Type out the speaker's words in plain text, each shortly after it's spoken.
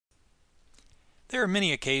There are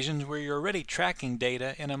many occasions where you're already tracking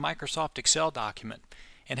data in a Microsoft Excel document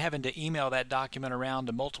and having to email that document around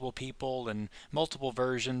to multiple people and multiple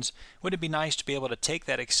versions. Wouldn't it be nice to be able to take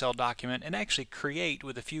that Excel document and actually create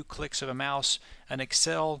with a few clicks of a mouse an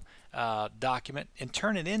Excel document and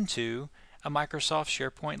turn it into a Microsoft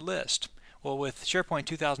SharePoint list? Well, with SharePoint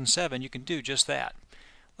 2007 you can do just that.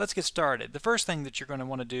 Let's get started. The first thing that you're going to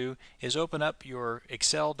want to do is open up your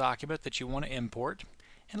Excel document that you want to import.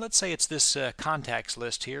 And let's say it's this contacts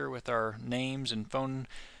list here with our names and phone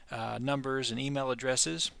numbers and email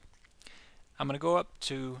addresses. I'm going to go up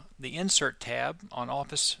to the Insert tab on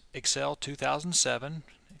Office Excel 2007,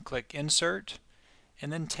 click Insert,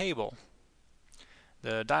 and then Table.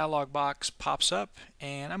 The dialog box pops up,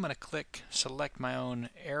 and I'm going to click Select My Own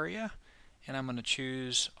Area, and I'm going to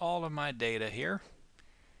choose all of my data here,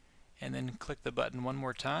 and then click the button one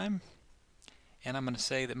more time. And I'm going to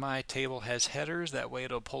say that my table has headers. That way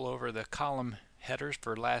it'll pull over the column headers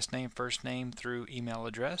for last name, first name through email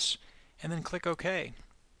address, and then click OK.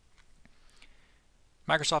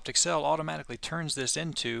 Microsoft Excel automatically turns this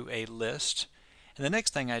into a list, and the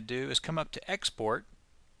next thing I do is come up to Export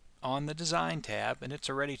on the Design tab, and it's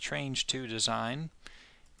already changed to Design.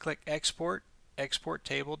 Click Export, Export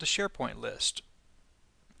Table to SharePoint List,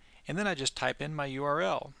 and then I just type in my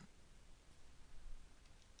URL.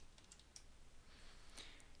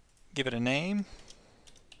 Give it a name,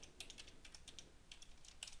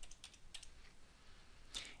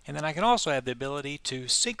 and then I can also have the ability to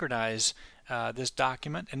synchronize this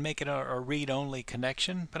document and make it a read-only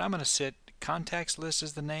connection, but I'm going to set contacts list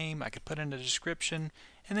as the name. I could put in a description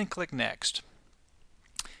and then click Next.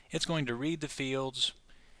 It's going to read the fields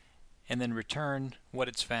and then return what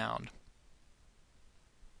it's found.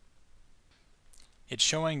 It's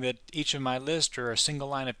showing that each of my lists are a single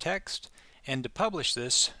line of text, and to publish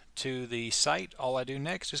this to the site, all I do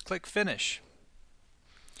next is click Finish.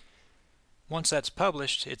 Once that's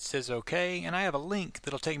published, it says OK, and I have a link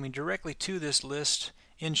that'll take me directly to this list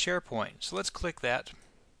in SharePoint. So let's click that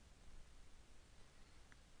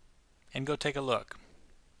and go take a look.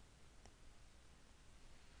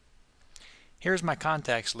 Here's my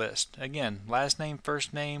contacts list. Again, last name,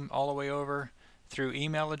 first name, all the way over through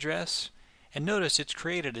email address. And notice it's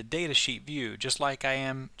created a datasheet view just like I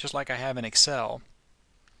have in Excel.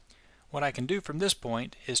 What I can do from this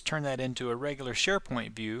point is turn that into a regular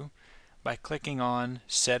SharePoint view by clicking on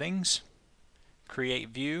Settings, Create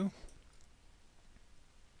View,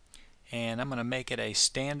 and I'm going to make it a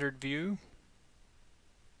standard view.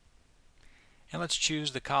 And let's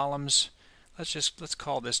choose the columns. Let's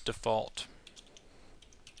call this Default,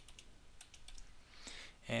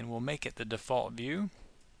 and we'll make it the default view.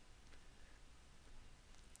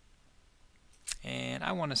 And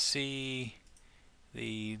I want to see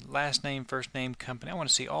the last name, first name, company. I want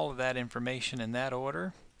to see all of that information in that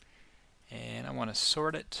order, and I want to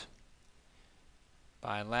sort it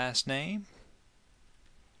by last name,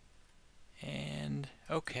 and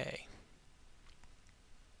OK.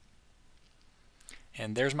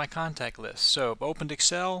 And there's my contact list. So I've opened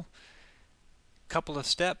Excel, couple of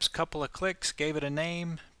steps, couple of clicks, gave it a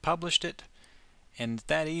name, published it, and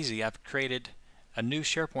that easy. I've created a new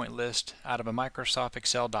SharePoint list out of a Microsoft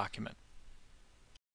Excel document.